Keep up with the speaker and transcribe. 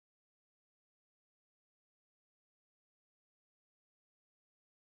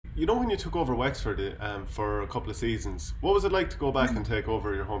you know when you took over Wexford for a couple of seasons, what was it like to go back and take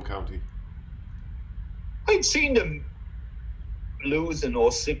over your home county? I'd seen them lose in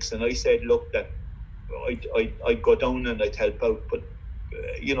 '06, and I said, look, that I'd go down and I'd help out. But,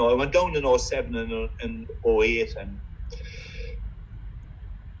 I went down in '07 and '08, and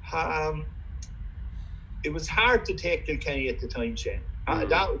it was hard to take Kilkenny at the time, Shane.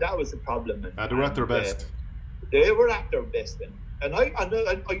 That was the problem. They were at their best. They were at their best then. And I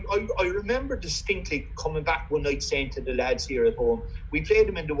remember distinctly coming back one night saying to the lads here at home, we played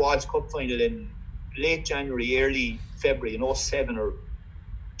them in the Walsh Cup final in late January, early February in '07, or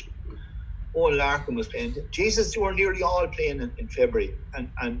Owen Larkin was playing. Jesus, they were nearly all playing in February. And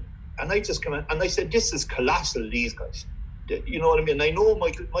I just came in and I said, this is colossal, these guys. You know what I mean? I know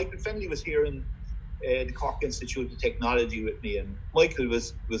Michael Fennelly was here in the Cork Institute of Technology with me, and Michael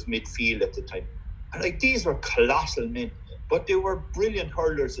was midfield at the time. And these were colossal men, but they were brilliant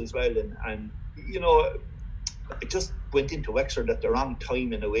hurlers as well. And it just went into Wexford at the wrong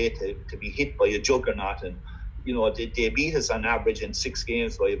time in a way to be hit by a juggernaut. And, they beat us on average in 6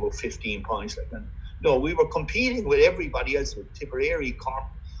 games by about 15 points. We were competing with everybody else, with Tipperary, Cork,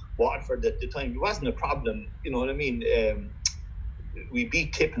 Waterford at the time. It wasn't a problem, you know what I mean? We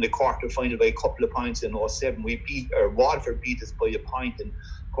beat Tip in the quarter final by a couple of points in '07. Waterford beat us by a point in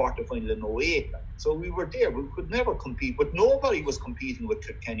quarter final in '08. So we were there. We could never compete, but nobody was competing with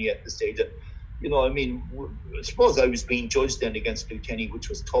Kilkenny at the stage. And, I suppose I was being judged then against Kilkenny, which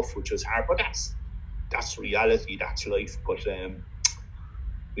was tough, which was hard. But that's reality. That's life. But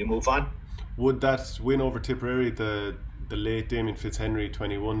we move on. Would that win over Tipperary, the late Damien Fitzhenry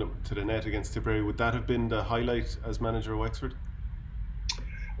 21 to the net against Tipperary, would that have been the highlight as manager of Wexford?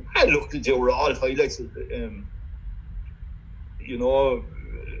 Look, they were all highlights.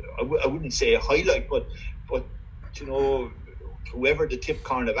 I wouldn't say a highlight, but whoever the Tip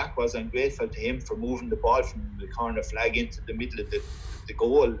cornerback was, I'm grateful to him for moving the ball from the corner flag into the middle of the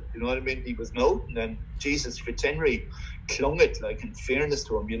goal. You know what I mean? He was out, and then Jesus Fitzhenry clung it, like, in fairness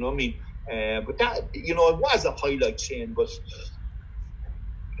to him. You know what I mean? But that, it was a highlight, Shane. But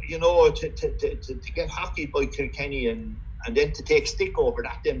to get hockeyed by Kilkenny and then to take stick over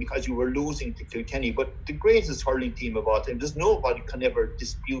that then because you were losing to Kilkenny, but the greatest hurling team of all time, there's nobody can ever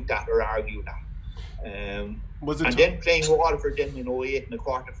dispute that or argue that. Then playing Waterford then in '08 in the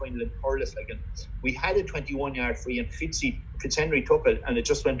quarter final in Hurles, we had a 21-yard free, and Fitzhenry took it, and it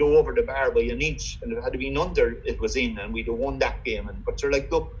just went over the bar by an inch, and if it had been under, it was in, and we'd have won that game. But they're like,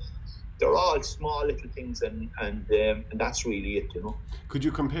 look, they're all small little things, and that's really it, Could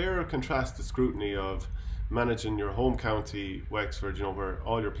you compare or contrast the scrutiny of managing your home county Wexford, where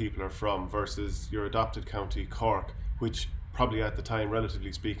all your people are from, versus your adopted county Cork, which probably at the time,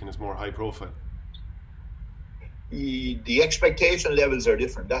 relatively speaking, is more high profile? The expectation levels are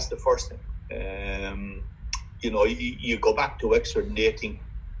different. That's the first thing. You go back to Wexford and they think,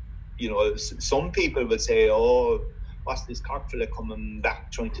 some people will say, oh, what's this Cork fella coming back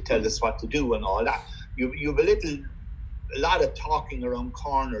trying to tell us what to do and all that. You've a lot of talking around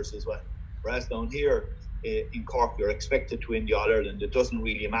corners as well. Whereas down here in Cork, you're expected to win the All-Ireland. It doesn't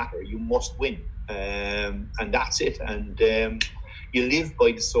really matter. You must win. And that's it. And you live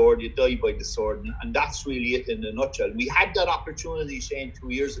by the sword, you die by the sword. And that's really it in a nutshell. We had that opportunity, Shane, 2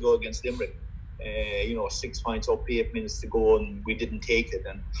 years ago against Limerick. 6 points up, 8 minutes to go, and we didn't take it.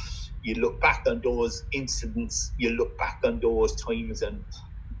 And you look back on those incidents, you look back on those times, and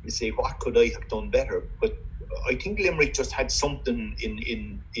you say, what could I have done better? But I think Limerick just had something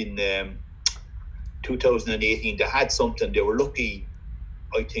in 2018. They had something. They were lucky.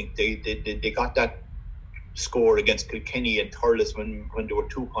 I think they got that score against Kilkenny and Hurles when they were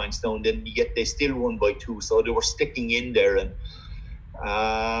 2 points down. Then yet they still won by 2, so they were sticking in there. And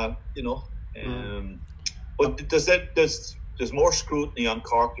but there's more scrutiny on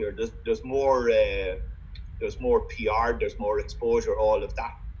Cork here. There's more PR. There's more exposure. All of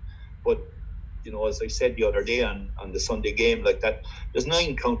that. But as I said the other day on the Sunday game, like that, there's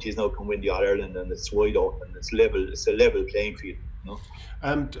 9 counties now can win the All-Ireland, and it's wide open. It's level. It's a level playing field.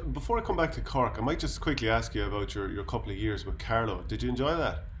 And before I come back to Cork, I might just quickly ask you about your couple of years with Carlow. Did you enjoy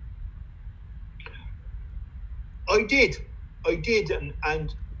that? I did,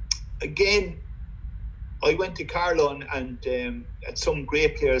 and again, I went to Carlow and had some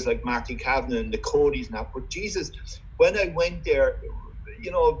great players like Marty Kavanagh and the Codys and that. But Jesus, when I went there,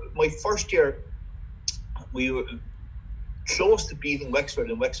 my first year, we were close to beating Wexford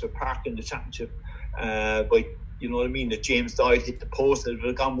in Wexford Park in the championship by, that James Doyle hit the post. It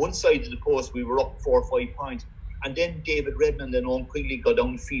had gone one side of the post, we were up 4 or 5 points. And then David Redmond and Owen Quigley go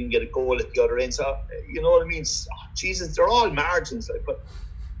down the field and get a goal at the other end. So, Jesus, they're all margins. But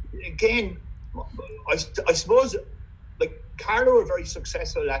again, I suppose, like, Carlow were very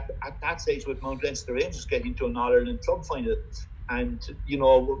successful at that stage with Mount Leinster Rangers getting to an All-Ireland club final. And, you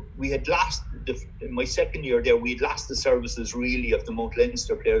know, we had lost, in my second year there, we had lost the services really of the Mount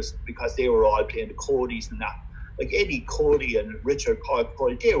Leinster players because they were all playing the Codys and that. Like Eddie Cody and Richard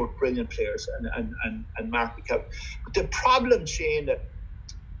Cody, they were brilliant players, and Mark McKelvey. But the problem, Shane, that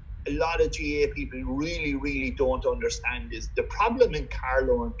a lot of GA people really, really don't understand is the problem in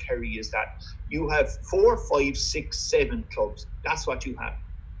Carlow and Kerry is that you have 4, 5, 6, 7 clubs. That's what you have.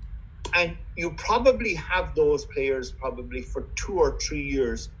 And you probably have those players probably for 2 or 3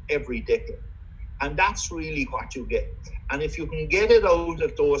 years every decade. And that's really what you get. And if you can get it out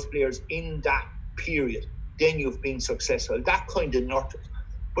of those players in that period, then you've been successful. That kind of nurtures.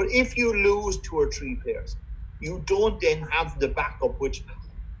 But if you lose 2 or 3 players, you don't then have the backup, which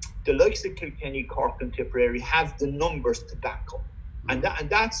the likes of Kilkenny, Cork and Tipperary have the numbers to back up. And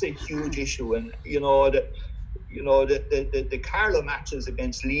that's a huge issue. And, the Carlow matches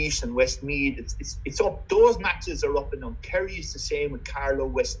against Laois and Westmeath, it's up. Those matches are up and down. Kerry is the same with Carlow,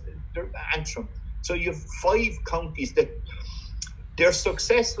 West, Antrim. So you have 5 counties that they're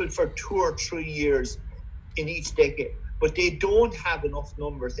successful for 2 or 3 years in each decade, but they don't have enough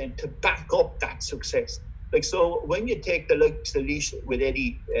numbers then to back up that success. Like, so when you take the likes of Laois with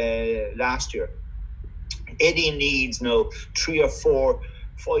Eddie last year, Eddie needs now 3 or 4,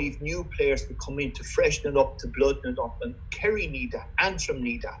 5 new players to come in to freshen it up, to bloodden it up, and Kerry need that, Antrim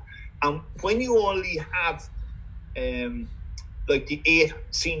need that. And when you only have like the 8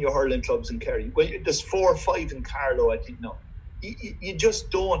 senior hurling clubs in Kerry, well, there's 4 or 5 in Carlow, I think now. You just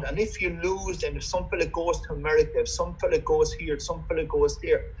don't. And if you lose, then if some fella goes to America, if some fella goes here, some fella goes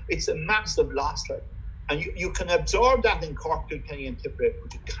there, it's a massive loss. Like, and you can absorb that in Cork, Kilkenny and Tipperary,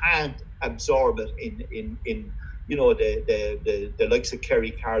 but you can't absorb it in the likes of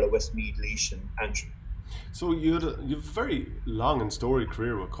Kerry, Carlow, Westmeath, Laois and Antrim. So you've a very long and storied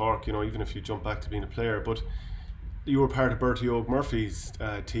career with Cork, even if you jump back to being a player, but you were part of Bertie O'Murphy's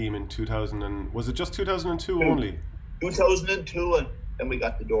team in 2000, and was it just 2002 only? 2002, and then we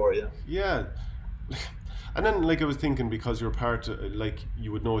got the door, Yeah. And then, like, I was thinking, because you're part of, like,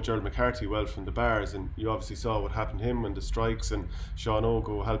 you would know Gerald McCarthy well from the bars, and you obviously saw what happened to him and the strikes, and Sean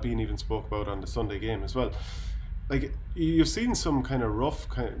Ogo, Halpine even spoke about on the Sunday game as well. Like, you've seen some kind of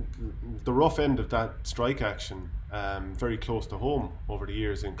the rough end of that strike action very close to home over the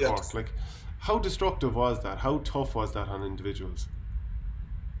years in Cork. Yes. Like, how destructive was that? How tough was that on individuals?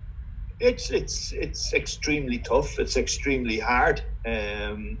 It's extremely tough. It's extremely hard.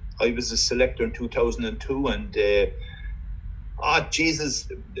 I was a selector in 2002, and Jesus,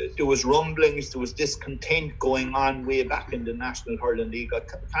 there was rumblings, there was discontent going on way back in the National Hurling League. I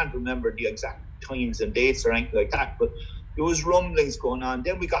can't remember the exact times and dates or anything like that, but there was rumblings going on.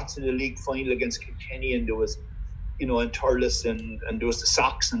 Then we got to the league final against Kilkenny, and there was, in Thurles, and there was the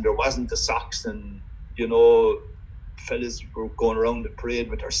socks, and there wasn't the socks, and fellas were going around the parade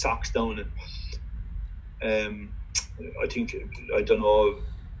with their socks down, and I don't know,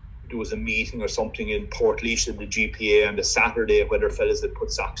 there was a meeting or something in Portlaoise in the GPA on the Saturday whether fellas had put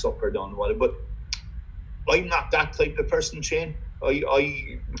socks up or down, but I'm not that type of person, Shane.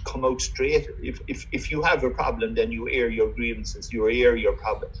 I come out straight. If you have a problem, then you air your grievances, you air your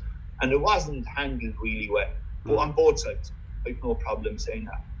problems, and it wasn't handled really well, but on both sides. I've no problem saying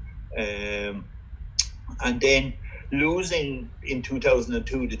that. And then losing in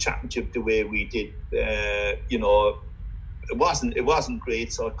 2002 the championship the way we did, it wasn't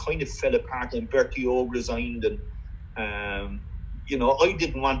great. So it kind of fell apart, and Bertie O resigned, and I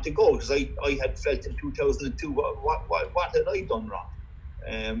didn't want to go because I had felt in 2002 what had I done wrong.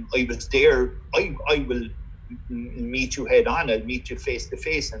 I was there. I will meet you head on. I'll meet you face to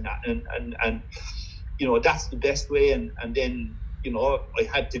face, and that, and that's the best way. And then I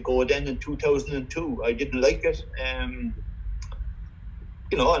had to go then in 2002. I didn't like it, and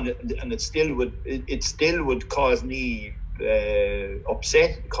it still would cause me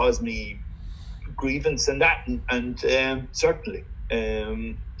upset, cause me grievance, and that, and certainly.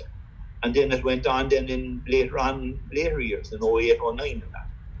 And then it went on then in later years, in 08, 09 and that.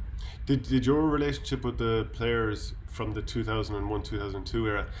 Did your relationship with the players from the 2001, 2002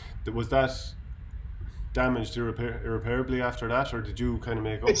 era, was that damaged irreparably after that, or did you kind of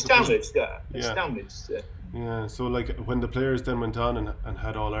make up? It's damaged, yeah. It's damaged. Yeah, so like when the players then went on and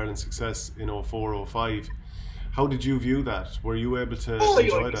had All-Ireland success in 04, 05, how did you view that? Were you able to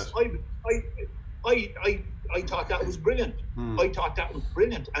enjoy that? I thought that was brilliant. I thought that was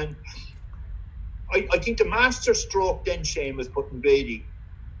brilliant. And I think the master stroke then, Shane, was putting Brady.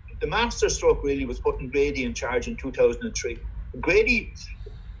 The master stroke really was putting Brady in charge in 2003. Brady,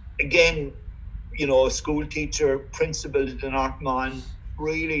 again, school teacher, principal at the Northman,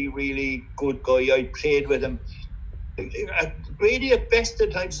 really, really good guy. I played with him. Brady at best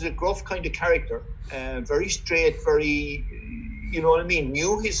at times is a gruff kind of character, very straight, very,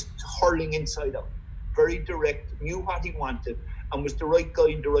 knew his hurling inside out, very direct, knew what he wanted, and was the right guy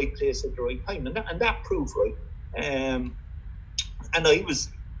in the right place at the right time, and that proved right. And I was,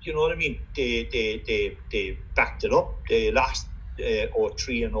 they backed it up. They lost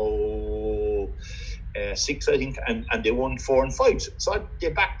 03 and 06, I think, and they won 4 and 5. So they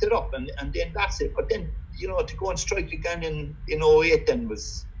backed it up, and then that's it. But then, to go and strike again in 08 then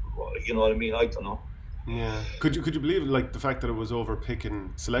was, I don't know. Yeah. Could you believe like the fact that it was over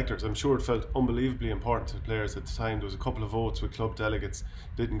picking selectors? I'm sure it felt unbelievably important to players at the time. There was a couple of votes with club delegates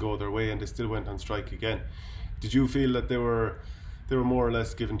didn't go their way, and they still went on strike again. Did you feel that they were more or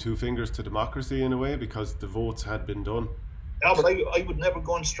less given 2 fingers to democracy in a way because the votes had been done? Yeah, but I would never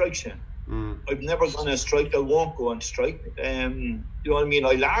go on strike, Shane. I've never gone on strike. I won't go on strike. You know what I mean?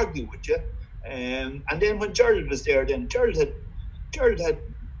 I'll argue with you. And then when Gerald was there, then Gerald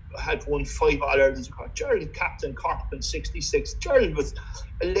had won 5 All-Irelands. Gerald had captain Cork in '66. Gerald was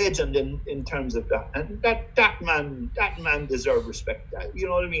a legend in terms of that, and that man deserved respect. You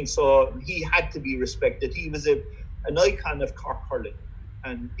know what I mean? So he had to be respected. He was an icon of Cork hurling,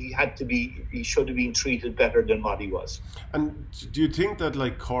 and he should have been treated better than what he was. And do you think that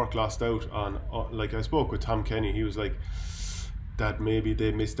like Cork lost out on, like I spoke with Tom Kenny, he was like that maybe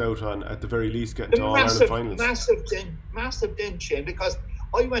they missed out on at the very least getting to All-Ireland finals? Massive then, Shane, because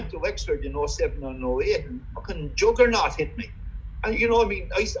I went to Wexford in 07 and 08 and fucking juggernaut hit me. And you know what I mean?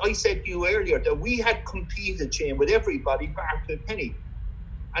 I said to you earlier that we had competed, Shane, with everybody bar Kilkenny.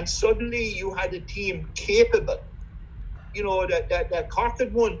 And suddenly you had a team capable. That Cork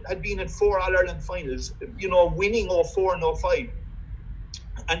had been in 4 All-Ireland finals, winning 04 and 05.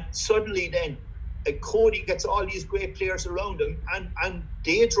 And suddenly then, Cody gets all these great players around him, and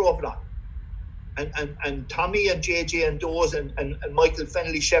they drove it on. And Tommy and JJ and Dawes and Michael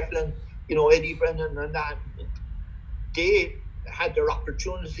Fennelly Shefflin, Eddie Brennan and that, they had their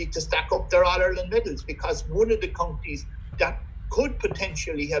opportunity to stack up their All-Ireland medals because one of the counties that could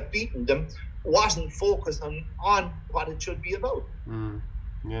potentially have beaten them wasn't focused on what it should be about.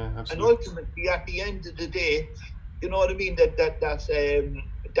 Yeah, absolutely. And ultimately, at the end of the day, you know what I mean,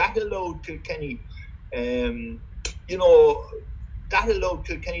 that allowed Kilkenny, that allowed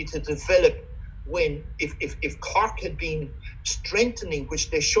Kilkenny to develop when if Cork had been strengthening,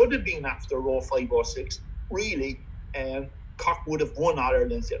 which they should have been after 05-06, really, Cork would have won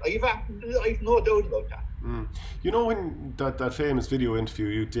All-Ireland. I've no doubt about that. You know, when that famous video interview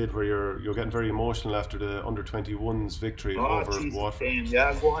you did where you're getting very emotional after the under-21's victory over Waterford.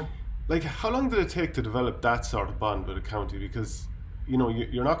 Yeah, go on. Like, how long did it take to develop that sort of bond with a county? Because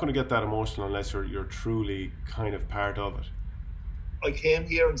you're not going to get that emotional unless you're truly kind of part of it. I came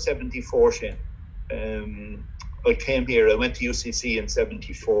here in '74, Shane. I came here. I went to UCC in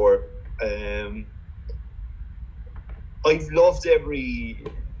 '74. I've loved every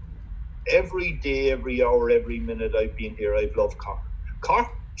day, every hour, every minute I've been here. I've loved Cork. Cork,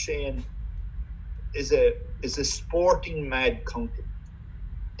 Shane, is a sporting mad county.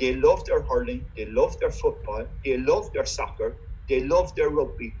 They love their hurling, they love their football, they love their soccer, they love their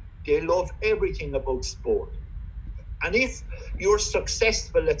rugby, they love everything about sport. And if you're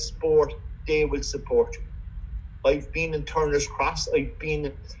successful at sport, they will support you. I've been in Turner's Cross, I've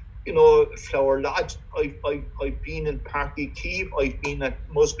been Flower Lodge, I've been in Park Keeve, I've been at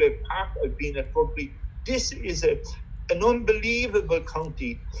Musgrave Park, I've been at rugby. This is an unbelievable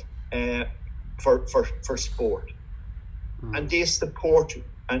county for sport. And they support you.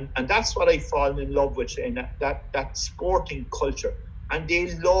 And that's what I fall in love with, saying that sporting culture. And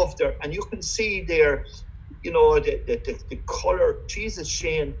they love and you can see there, the colour. Jesus,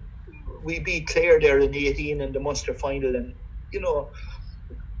 Shane, we beat Clare there in 18 in the Munster final, and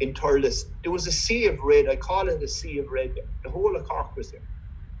in Thurles, there was a sea of red. I call it a sea of red. The whole of Cork was there.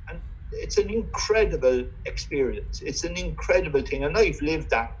 And it's an incredible experience. It's an incredible thing. And I've lived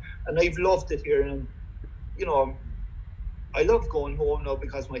that, and I've loved it here. And, I love going home now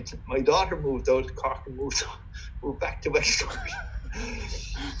because my daughter moved out of Cork and moved back to Wexford.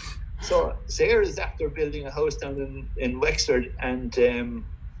 So Sarah's after building a house down in Wexford, and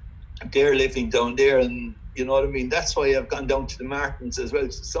they're living down there, and you know what I mean. That's why I've gone down to the Martins as well.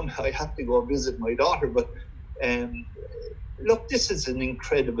 So somehow I have to go visit my daughter. But look, this is an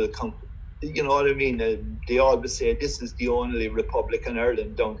incredible country. You know what I mean. They always say this is the only republic in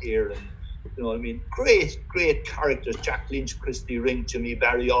Ireland down here, and You know what I mean? Great characters. Jack Lynch, Christy Ring, Jimmy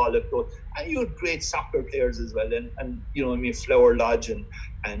Barry, all of those. And you had great soccer players as well. And you know what I mean? Flower Lodge and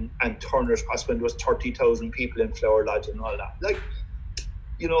Turner's Cross, when there was 30,000 people in Flower Lodge and all that. Like,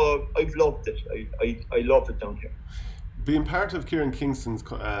 you know, I've loved it. I love it down here. Being part of Kieran Kingston's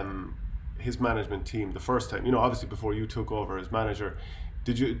his management team the first time, you know, obviously before you took over as manager,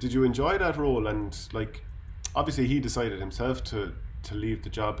 did you enjoy that role? And like, obviously he decided himself to leave the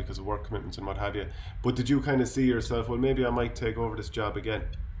job because of work commitments and what have you, but did you kind of see yourself, well, maybe I might take over this job again?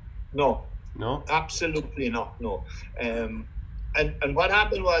 No, absolutely not. No. And what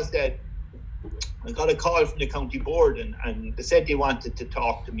happened was that I got a call from the county board, and they said they wanted to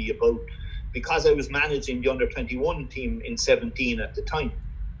talk to me about, because I was managing the under-21 team in 17 at the time,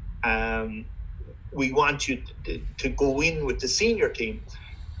 we want you to go in with the senior team.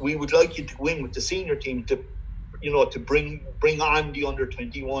 We would like you to go in with the senior team to, you know, to bring on the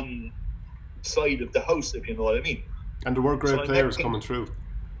under-21 side of the house, if you know what I mean. And there were great players coming through.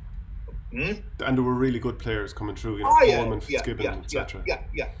 And there were really good players coming through, you know, Coleman, Fitzgibbon, etc.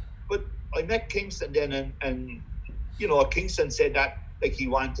 Yeah. But I met Kingston then, and you know, Kingston said that, like, he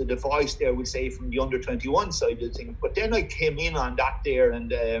wanted a voice there, we say, from the under-21 side of things. But then I came in on that there,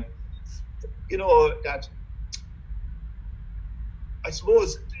 and you know, that I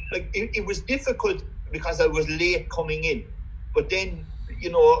suppose, like, it was difficult because I was late coming in. But then, you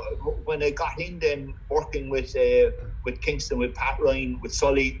know, when I got in, then working with Kingston, with Pat Ryan, with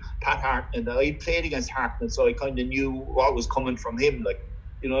Sully, Pat Hartman, I played against Hartman, so I kind of knew what was coming from him, like,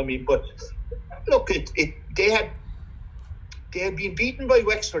 you know what I mean. But look, they had been beaten by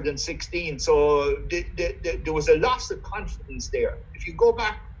Wexford in 16, so there was a loss of confidence there. If you go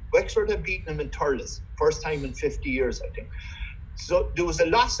back, Wexford had beaten them in Thurles, first time in 50 years, I think. So there was a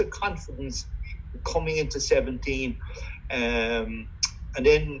loss of confidence coming into 17. And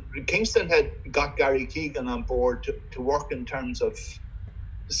then Kingston had got Gary Keegan on board to work in terms of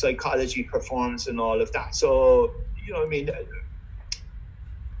psychology, performance, and all of that. So, you know what I mean,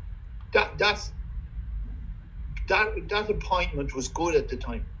 that appointment was good at the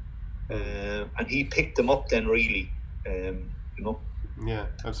time, and he picked them up then, really, you know. Yeah,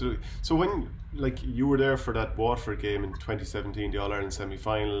 absolutely. So when, like, you were there for that Waterford game in 2017, the All-Ireland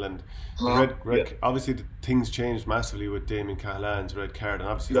semi-final, and obviously things changed massively with Damien Cahallan's red card, and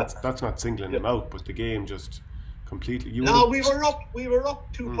obviously that's not singling him out, but the game just completely. We were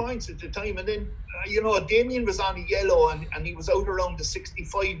up 2 points at the time, and then you know, Damien was on a yellow, and he was out around the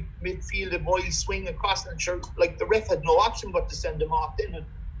 65 midfield, a wild swing across, and sure, like, the ref had no option but to send him off then, and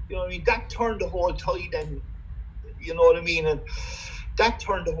you know what I mean, that turned the whole tide, and you know what I mean, and that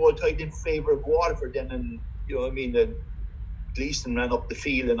turned the whole tide in favour of Waterford then, and you know what I mean, then Gleeson ran up the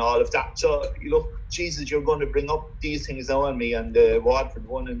field and all of that. So you look, Jesus, you're going to bring up these things now on me, and Waterford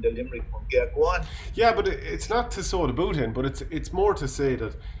won and the Limerick one. Yeah, go on. Yeah, but it's not to sow the boot in, but it's more to say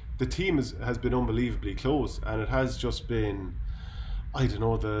that the team has been unbelievably close, and it has just been, I don't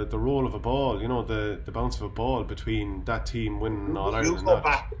know, the roll of a ball, you know, the bounce of a ball between that team winning All Ireland.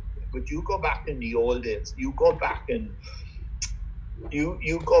 You go back in the old days. You go back and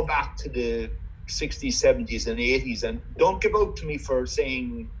you go back to the 60s, 70s, and 80s, and don't give out to me for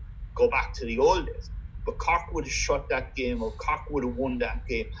saying go back to the old days. But Cork would have shut that game, or Cork would have won that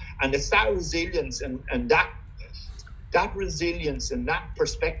game, and it's that resilience and that resilience and that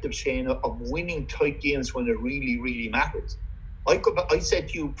perspective, Shane, of winning tight games when it really, really matters. I said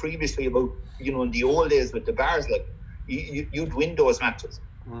to you previously about, you know, in the old days with the bars, like, you'd win those matches.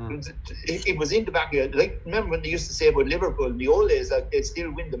 It was in the back of your, like, remember when they used to say about Liverpool in the old days, like, they'd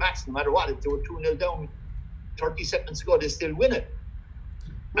still win the match no matter what. If they were 2-0 down 30 seconds ago, they still win it.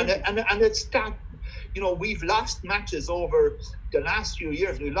 And it's that, you know, we've lost matches over the last few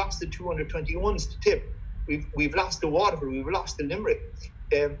years. We've lost the 221s to Tip. We've lost the Waterford. We've lost the Limerick.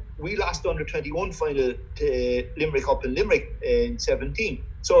 We lost the under-21 final to Limerick up in Limerick in 17.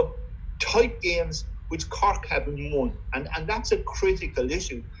 So tight games which Cork haven't won, and that's a critical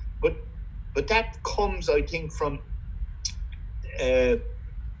issue. But that comes, I think, from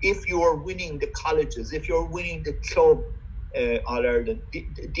if you're winning the colleges, if you're winning the club All Ireland,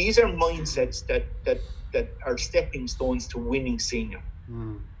 these are mindsets that are stepping stones to winning senior.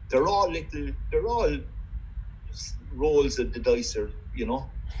 They're all rolls of the dice, you know.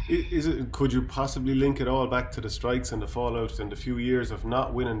 Could you possibly link it all back to the strikes and the fallout and the few years of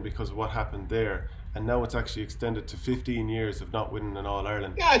not winning because of what happened there, and now it's actually extended to 15 years of not winning in All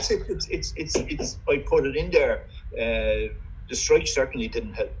Ireland? Yeah, it's I put it in there. The strikes certainly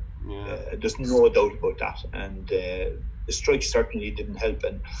didn't help. Yeah. There's no doubt about that, and the strikes certainly didn't help,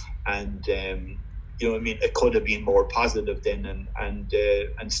 and you know what I mean, it could have been more positive then, and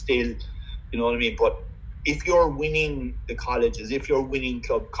still, You know what I mean? But if you're winning the colleges, if you're winning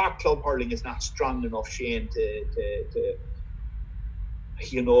Cork club hurling is not strong enough, Shane, to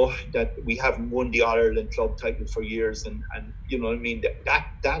you know, that we haven't won the All-Ireland club title for years, and you know what I mean,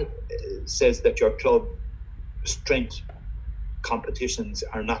 that says that your club strength competitions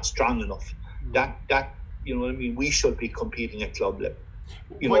are not strong enough. That you know what I mean, we should be competing at club level.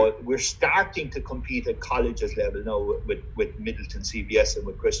 You know, we're starting to compete at colleges level now with Middleton CBS and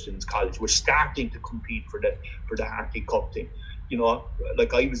with Christians College. We're starting to compete for the Harty Cup thing. You know,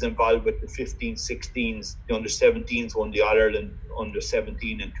 like I was involved with the 15s, 16s, the under 17s won the All-Ireland under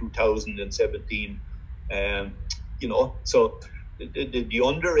 17 in 2017. You know, so the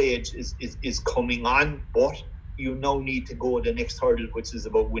underage is coming on, but you now need to go the next hurdle, which is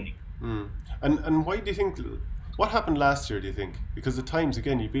about winning. And why do you think, what happened last year, do you think? Because at times,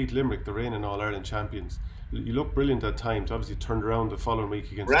 again, you beat Limerick, the reigning All-Ireland champions. You looked brilliant at times. Obviously turned around the following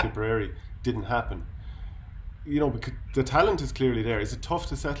week against Tipperary. Didn't happen. You know, because the talent is clearly there. Is it tough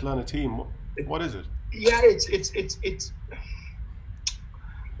to settle on a team? What is it? Yeah,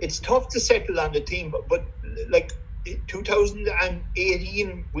 it's tough to settle on the team, but like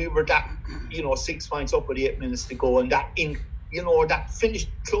 2018, we were that, you know, 6 points up with 8 minutes to go, and that finished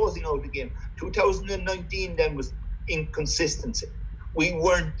closing out the game. 2019 then was inconsistency. We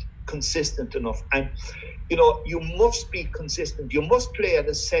weren't consistent enough, and you know, you must be consistent. You must play at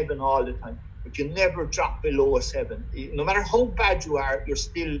a 7 all the time, but you never drop below a 7. No matter how bad you are, you're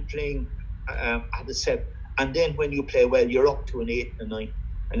still playing at a 7. And then when you play well, you're up to an 8 and a 9.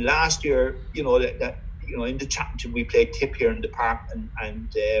 And last year, you know, that you know, in the championship we played Tip here in the park,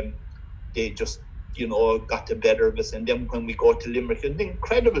 and they just, you know, got the better of us. And then when we go to Limerick, an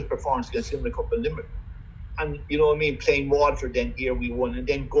incredible performance against Limerick up in Limerick. And you know what I mean, playing Waterford, then here we won, and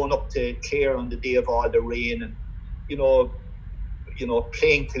then going up to Clare on the day of all the rain, and you know,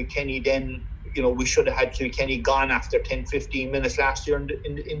 playing Kilkenny. Then you know, we should have had Kilkenny gone after 10-15 minutes last year in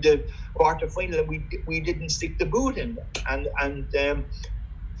the quarter final, and we didn't stick the boot in, and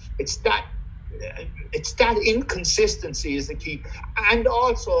it's that inconsistency is the key. And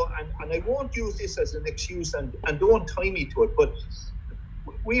also, and I won't use this as an excuse, and don't tie me to it, but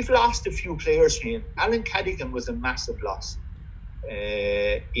we've lost a few players here. Alan Cadigan was a massive loss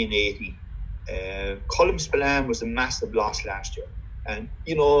in 80. Colm Spillane was a massive loss last year. And,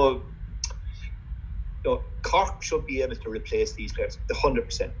 you know, Cork should be able to replace these players,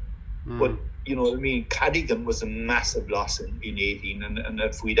 100%. But, you know what I mean, Cadigan was a massive loss in 18. And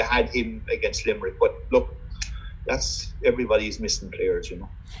if we'd had him against Limerick, but look, that's, everybody's missing players, you know.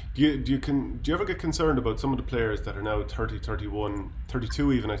 Do you ever get concerned about some of the players that are now 30, 31,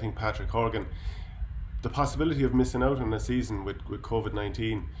 32 even, I think Patrick Horgan, the possibility of missing out on a season with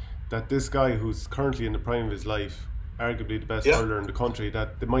COVID-19, that this guy who's currently in the prime of his life, arguably the best hurler in the country,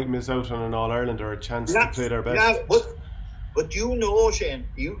 that they might miss out on an All-Ireland or a chance to play their best? Yeah, but you know, Shane,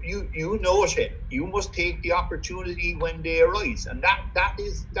 you know, Shane, you must take the opportunity when they arise, and that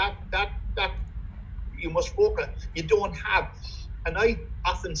you must focus. You don't have, and I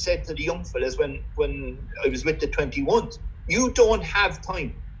often said to the young fellas when I was with the 21s, you don't have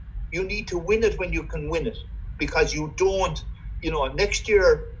time. You need to win it when you can win it, because you don't, you know, next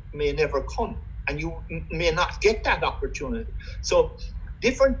year may never come, and you may not get that opportunity. So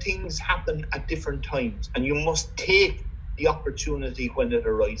different things happen at different times, and you must take the opportunity when it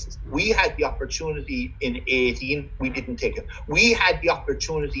arises. We had the opportunity in 18, we didn't take it. We had the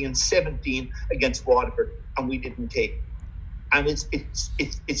opportunity in 17 against Waterford, and we didn't take it. And it's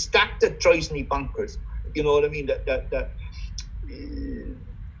that drives me bonkers. You know what I mean? That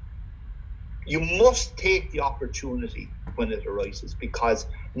you must take the opportunity when it arises, because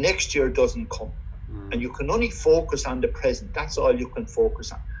next year doesn't come, and you can only focus on the present. That's all you can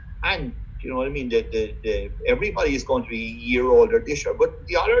focus on. And you know what I mean? The everybody is going to be a year older this year, but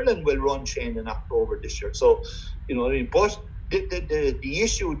the All-Ireland will run, Shane, in October this year. So, you know what I mean? But the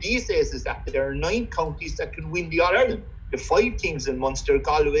issue these days is that there are 9 counties that can win the All-Ireland. The 5 teams in Munster,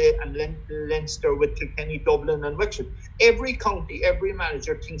 Galway and Leinster, with Kilkenny, Dublin and Wexford. Every county, every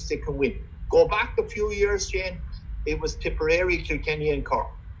manager thinks they can win. Go back a few years, Shane, it was Tipperary, Kilkenny and Cork.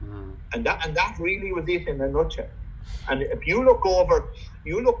 And that really was it in a nutshell. And if you look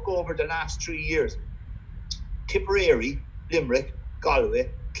over the last 3 years, Tipperary, Limerick, Galway,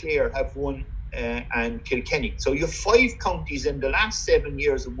 Clare have won, and Kilkenny. So you have 5 counties in the last 7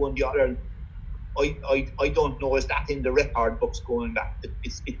 years have won the All-Ireland. I don't know, is that in the record books going back?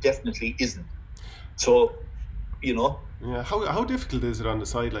 It definitely isn't. So, you know. Yeah, how difficult is it on the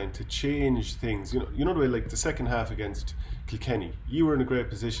sideline to change things? You know the way, like the second half against Kilkenny, you were in a great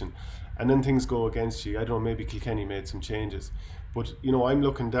position, and then things go against you. I don't know, maybe Kilkenny made some changes, but you know, I'm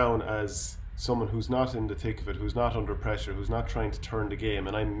looking down as someone who's not in the thick of it, who's not under pressure, who's not trying to turn the game,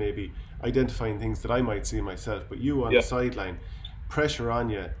 and I'm maybe identifying things that I might see myself, but you on the sideline, pressure on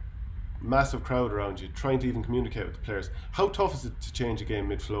you, massive crowd around you, trying to even communicate with the players. How tough is it to change a game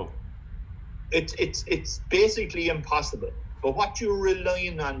mid-flow? It's basically impossible. But what you're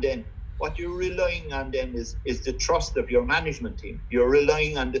relying on then is the trust of your management team. You're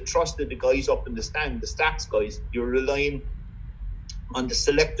relying on the trust of the guys up in the stand, the stats guys. You're relying on the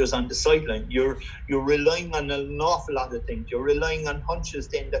selectors on the sideline. You're relying on an awful lot of things. You're relying on hunches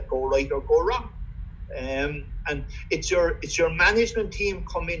then that go right or go wrong. And it's your management team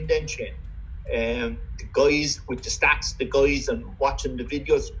come in then, Shane. The guys with the stats, the guys and watching the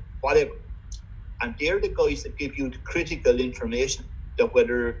videos, whatever. And they're the guys that give you the critical information that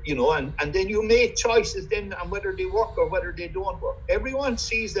whether, and then you make choices then on whether they work or whether they don't work. Everyone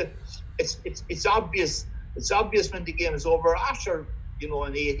sees that it's obvious. It's obvious when the game is over. After,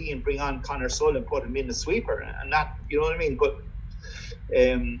 an 18, bring on Connor Sull and put him in the sweeper and that, you know what I mean? But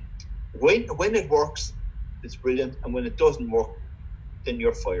when it works, it's brilliant. And when it doesn't work, then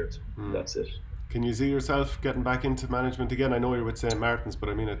you're fired. That's it. Can you see yourself getting back into management again? I know you're with St. Martin's, but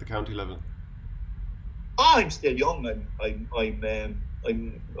I mean at the county level. I'm still young. I'm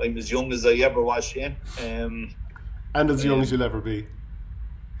as young as I ever was, Shane. And as young as you'll ever be.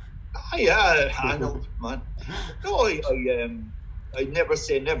 Yeah, I know, man. No, I never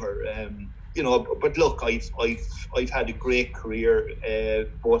say never. But look, I've had a great career,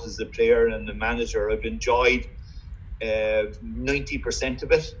 both as a player and a manager. I've enjoyed 90%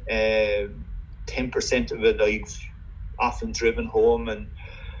 of it. 10% of it I've often driven home, and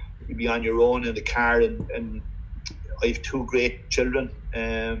you'd be on your own in the car, and I have two great children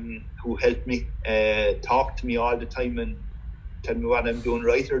who help me, talk to me all the time and tell me what I'm doing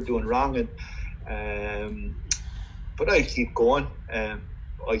right or doing wrong. And but I keep going.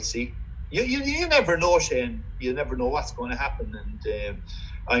 I see. You never know, Shane. You never know what's going to happen, and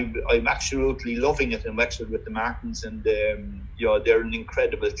I'm absolutely loving it in Wexford with the Martins, and they're an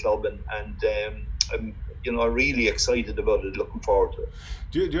incredible club, and I'm really excited about it, looking forward to it.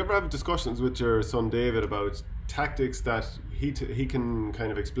 Do you ever have discussions with your son David about tactics that he can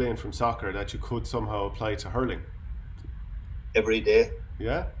kind of explain from soccer that you could somehow apply to hurling? Every day.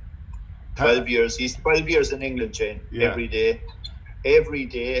 Yeah. 12 years. He's 12 years in England, Shane. Yeah. Every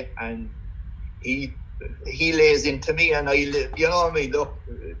day, and he lays into me, and I, look,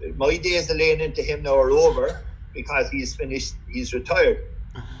 my days of laying into him now are over because he's finished. He's retired.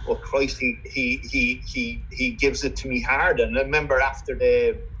 Oh Christ, he gives it to me hard. And I remember after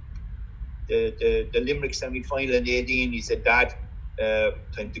the Limerick semi-final in 18, he said, "Dad,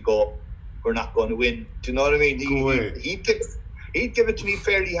 time to go. We're not going to win." Do you know what I mean? He'd give it to me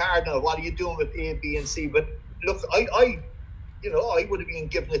fairly hard. Now, what are you doing with A, B, and C? But look, I would have been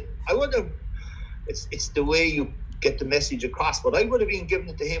given it. I would have. It's the way you get the message across. But I would have been giving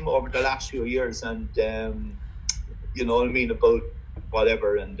it to him over the last few years, and you know what I mean, about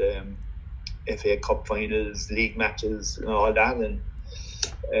whatever, and FA Cup finals, league matches, and all that. And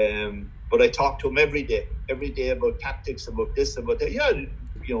but I talk to him every day about tactics, about this, about that. Yeah,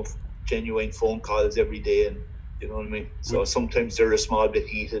 genuine phone calls every day, and you know what I mean. So sometimes they're a small bit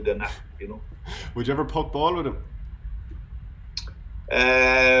heated, and that, Would you ever puck ball with him?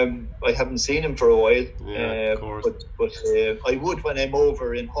 I haven't seen him for a while. Yeah, of course. But I would when I'm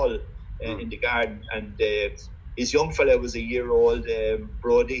over in Hull, in the garden, and his young fella was a year old,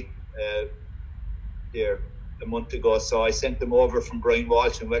 Brody, there a month ago. So I sent him over from Brian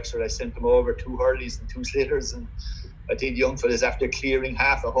Walsh in Wexford. I sent him over 2 hurleys and 2 slitters, and I think the young fella's after clearing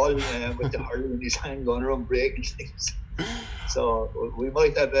half a hull with the hurley in his hand, going around breaking things. So we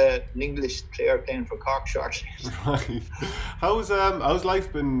might have an English player playing for Cork shortly. Right. How's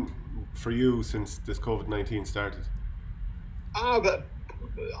life been for you since this COVID-19 started? But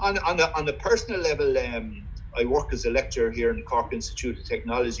on a personal level, I work as a lecturer here in the Cork Institute of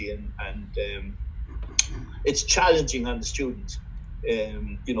Technology, and it's challenging on the students.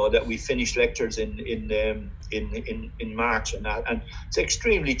 That we finish lectures in March, and it's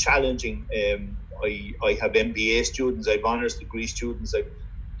extremely challenging. I have MBA students, I have honours degree students, I have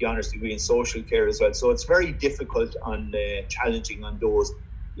the honours degree in social care as well. So it's very difficult and challenging on those. A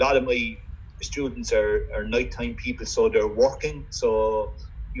lot of my students are nighttime people, so they're working. So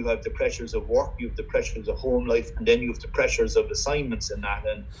you have the pressures of work, you have the pressures of home life, and then you have the pressures of assignments and that.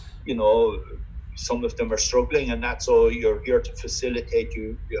 And some of them are struggling and that. So you're here to facilitate,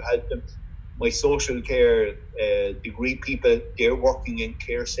 you help them. My social care degree people, they're working in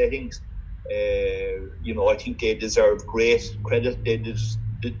care settings. I think they deserve great credit. They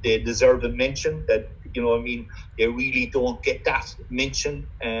deserve a mention. That they really don't get that mention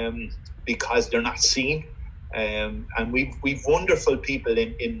because they're not seen. And we've wonderful people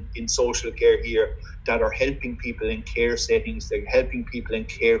in social care here that are helping people in care settings, they're helping people in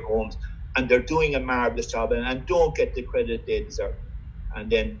care homes, and they're doing a marvellous job and don't get the credit they deserve. And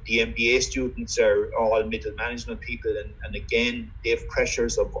then the MBA students are all middle management people, and again, they have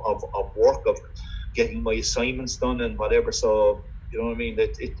pressures of work, of getting my assignments done and whatever. So, you know what I mean?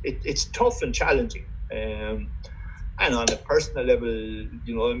 It's tough and challenging. And on a personal level,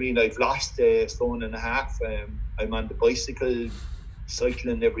 you know what I mean? I've lost a stone and a half. I'm on the bicycle,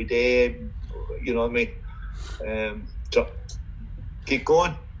 cycling every day. You know what I mean? So keep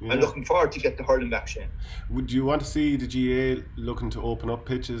going. Yeah. I'm looking forward to get the hurling back, Shane. Would you want to see the GA looking to open up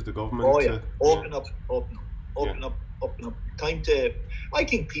pitches, the government? Oh yeah, open up. Time to. I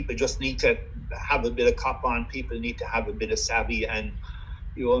think people just need to have a bit of cop on. People need to have a bit of savvy, and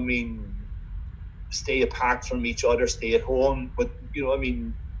you know what I mean, stay apart from each other, stay at home. But you know what I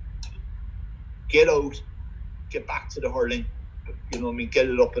mean, get out, get back to the hurling. You know what I mean, get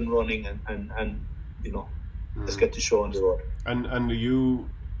it up and running, and you know, let's get the show on the road. And are you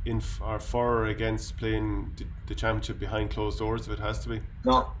are for or against playing the championship behind closed doors if it has to be?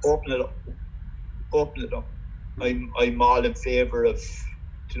 No, open it up. I'm all in favour of,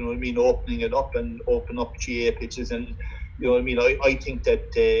 you know what I mean, opening it up and open up GA pitches, and you know what I mean. I think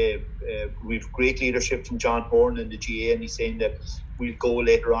that we've great leadership from John Horn in the GA, and he's saying that we'll go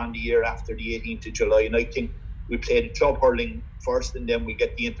later on the year after the 18th of July, and I think we play the club hurling first, and then we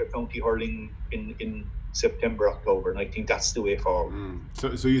get the inter-county hurling in September, October, and I think that's the way forward.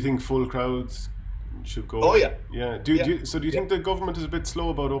 So you think full crowds should go? Oh yeah. Yeah. Do you think the government is a bit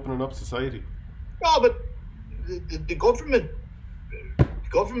slow about opening up society? No, but the government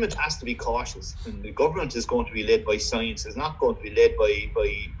has to be cautious, and the government is going to be led by science. It's not going to be led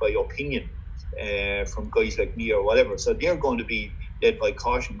by opinion from guys like me or whatever. So they're going to be led by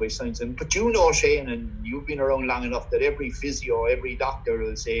caution, by science. But you know, Shane, and you've been around long enough that every physio, every doctor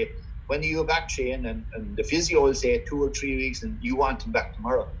will say, when are you back, Shane? And the physio will say 2 or 3 weeks, and you want him back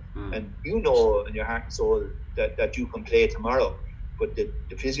tomorrow. And you know in your heart and soul that you can play tomorrow. But the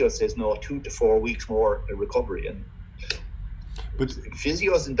physio says, no, 2 to 4 weeks more recovery. But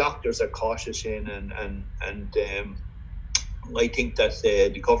physios and doctors are cautious, Shane, and I think that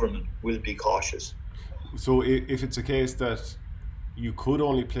the government will be cautious. So if it's a case that you could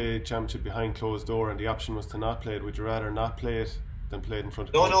only play championship behind closed door and the option was to not play it, would you rather not play it than play it in front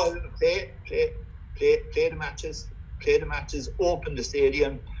of No, play the matches, open the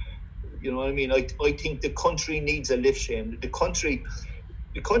stadium. You know what I mean? I think the country needs a lift, Shane. The country's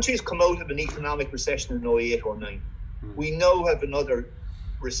come out of an economic recession in 08, 09. We now have another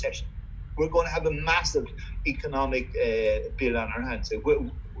recession. We're going to have a massive economic bill on our hands.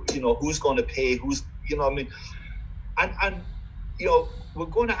 You know, who's going to pay? Who's, you know what I mean? And you know, we're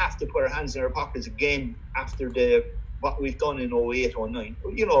going to have to put our hands in our pockets again after what we've done in 08, 09.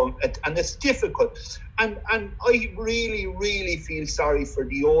 You know, and it's difficult. And I really, really feel sorry for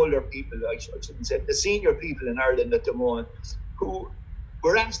the older people, I shouldn't say, the senior people in Ireland at the moment, who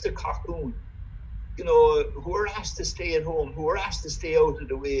were asked to cocoon, you know, who are asked to stay at home, who are asked to stay out of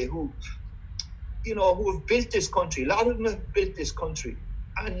the way, who have built this country. A lot of them have built this country.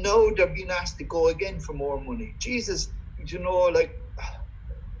 And now they're being asked to go again for more money. Jesus, you know, like,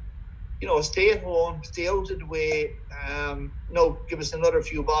 you know, stay at home, stay out of the way. No, give us another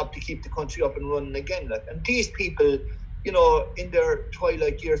few bob to keep the country up and running again. Like, and these people, you know, in their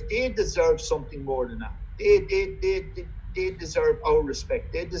twilight years, they deserve something more than that. They deserve our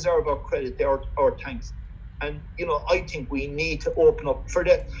respect. They deserve our credit, our thanks. And you know, I think we need to open up for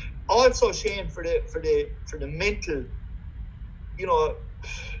the. Also, Shane, for the mental. You know,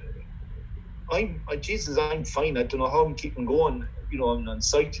 I'm fine. I don't know how I'm keeping going. You know, on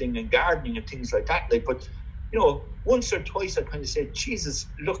cycling and gardening and things like that. Like, but you know, once or twice I kind of said, Jesus,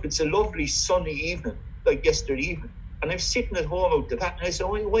 look, it's a lovely sunny evening, like yesterday evening, and I'm sitting at home out the back, and I said,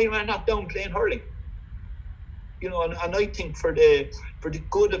 why am I not down playing hurling? You know, and I think for the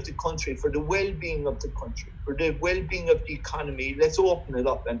good of the country, for the well-being of the country, for the well-being of the economy, let's open it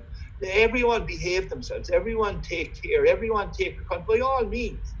up and everyone behave themselves. Everyone take care. Everyone take by all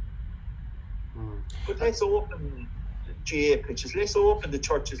means. But let's open the GA pitches. Let's open the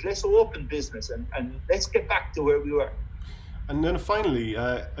churches. Let's open business, and let's get back to where we were. And then finally,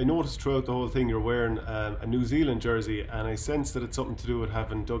 I noticed throughout the whole thing you're wearing a New Zealand jersey, and I sense that it's something to do with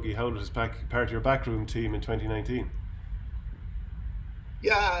having Dougie Howlett as part of your backroom team in 2019.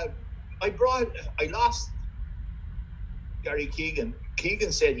 Yeah, I lost Gary Keegan.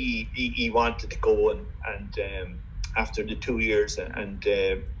 Keegan said he wanted to go, and after the 2 years, and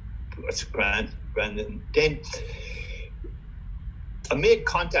it's grand. And then I made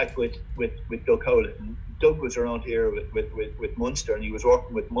contact with Doug Howlett, and Doug was around here with Munster, and he was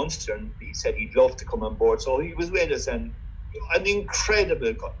working with Munster, and he said he'd love to come on board. So he was with us, and an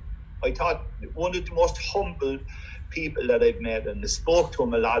incredible guy. I thought one of the most humble people that I've met, and I spoke to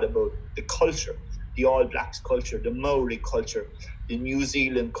him a lot about the culture, the All Blacks culture, the Maori culture, the New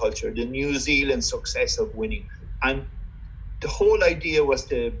Zealand culture, the New Zealand success of winning. And the whole idea was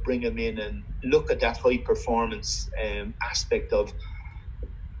to bring him in and look at that high performance aspect of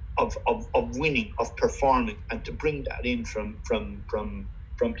winning, of performing, and to bring that in from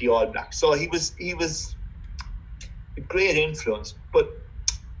the All Blacks. So he was a great influence. But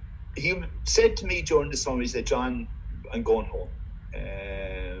he said to me during the summer, he said, "John, I'm going home."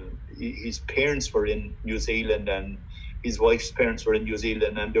 His parents were in New Zealand, and his wife's parents were in New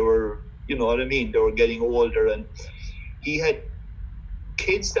Zealand, and they were, you know what I mean, they were getting older, and he had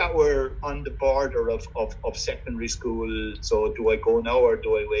kids that were on the border of secondary school. So do I go now or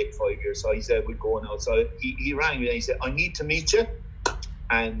do I wait 5 years? So he said, "We'll go now." So he rang me and he said, "I need to meet you."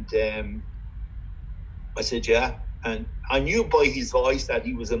 And I said, "Yeah." And I knew by his voice that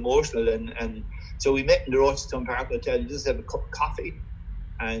he was emotional, and so we met in the Rochestown Park Hotel, just have a cup of coffee,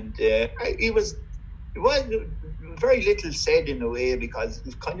 and it was very little said in a way, because it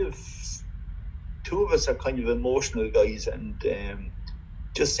was kind of, two of us are kind of emotional guys, and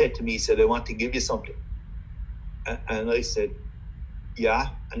just said to me, he said, "I want to give you something." And I said, "Yeah."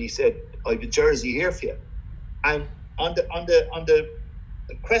 And he said, "I have a jersey here for you." And on the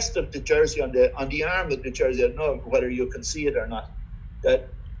crest of the jersey, on the arm of the jersey, I don't know whether you can see it or not, that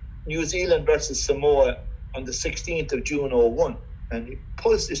New Zealand versus Samoa on the 16th of June 01. And he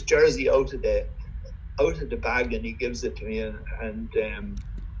pulls this jersey out of the bag and he gives it to me, and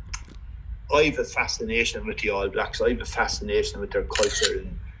I have a fascination with the All Blacks. I have a fascination with their culture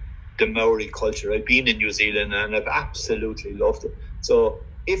and the Maori culture. I've been in New Zealand and I've absolutely loved it. So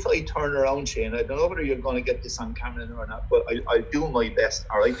if I turn around, Shane, I don't know whether you're going to get this on camera or not, but I'll do my best.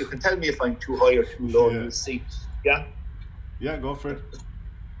 All right, you can tell me if I'm too high or too low. Yeah. You'll see. Yeah. Yeah, go for it.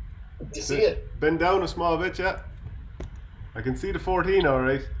 Do you see it? Bend down a small bit, yeah. I can see the 14, all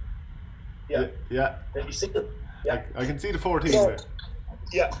right. Yeah. Yeah. Can you see it? Yeah. I can see the 14 so, there.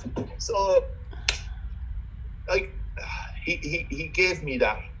 Yeah. So, he gave me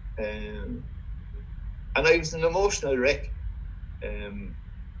that, and I was an emotional wreck.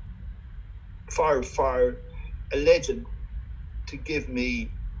 For a legend to give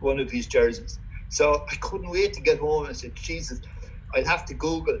me one of his jerseys. So I couldn't wait to get home. I said, "Jesus, I'd have to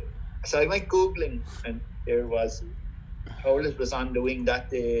Google." So I went Googling, and there was, Howlett was on the wing that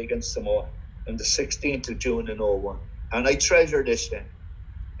day against Samoa on the 16th of June in 01. And I treasure this then.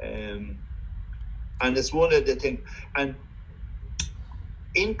 And it's one of the things. And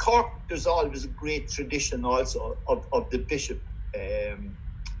in Cork, there's always a great tradition also of the bishop.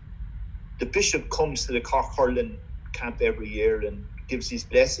 The bishop comes to the Cork hurling camp every year and gives his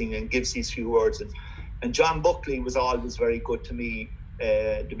blessing and gives his few words. And John Buckley was always very good to me,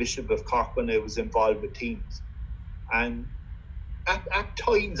 the Bishop of Cork, when I was involved with teams. And at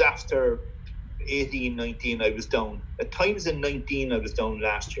times after 18, 19, I was down. At times in 19, I was down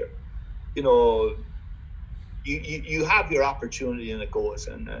last year. You know, you have your opportunity and it goes,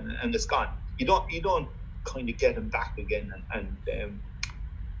 and it's gone. You don't kind of get him back again.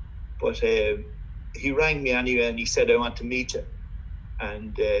 But he rang me anyway, and he said, "I want to meet you."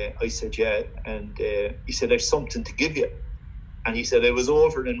 And I said, "Yeah." And he said, "I've something to give you." And he said, "I was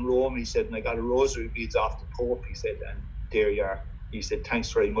over in Rome," he said, "and I got a rosary beads off the Pope," he said, "and there you are." He said,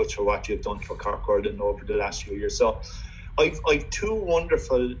 "Thanks very much for what you've done for Cork hurling over the last few years." So I've two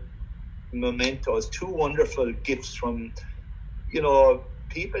wonderful mementos, two wonderful gifts from, you know,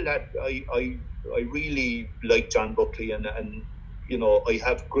 people that I really like. John Buckley, and you know, I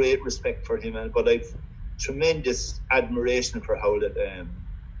have great respect for him, but I've tremendous admiration for Howlett.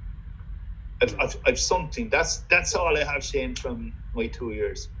 I've something. That's all I have, Shane, from my 2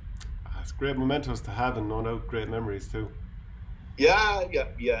 years. It's great mementos to have, and no doubt great memories too. Yeah,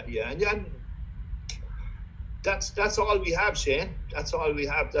 and that's all we have, Shane. That's all we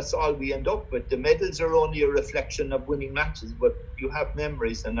have. That's all we end up with. The medals are only a reflection of winning matches, but you have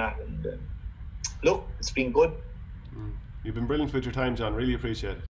memories and that. And look, it's been good. You've been brilliant with your time, John. Really appreciate it.